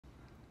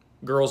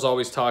Girls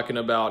always talking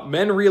about,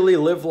 men really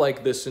live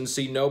like this and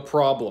see no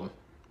problem.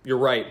 You're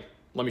right.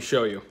 Let me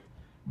show you.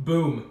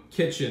 Boom.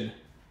 Kitchen.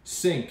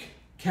 Sink.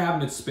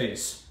 Cabinet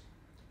space.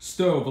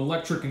 Stove,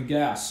 electric and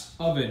gas.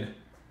 Oven.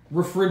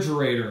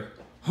 Refrigerator.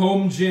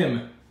 Home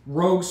gym.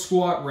 Rogue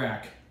squat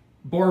rack.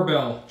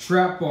 Barbell.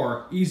 Trap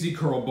bar. Easy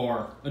curl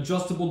bar.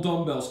 Adjustable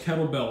dumbbells.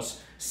 Kettlebells.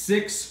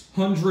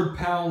 600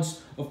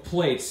 pounds of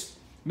plates.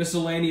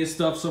 Miscellaneous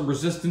stuff, some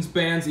resistance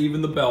bands,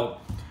 even the belt.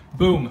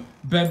 Boom.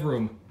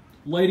 Bedroom.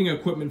 Lighting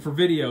equipment for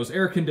videos.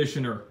 Air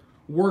conditioner.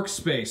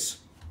 Workspace.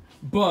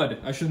 Bud.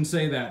 I shouldn't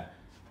say that.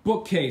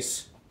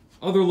 Bookcase.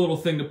 Other little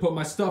thing to put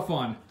my stuff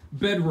on.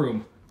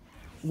 Bedroom.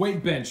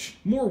 Weight bench.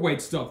 More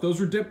weight stuff.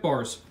 Those are dip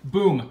bars.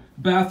 Boom.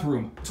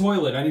 Bathroom.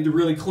 Toilet. I need to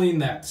really clean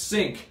that.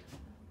 Sink.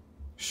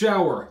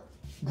 Shower.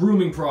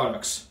 Grooming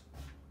products.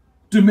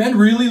 Do men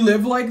really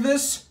live like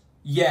this?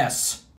 Yes.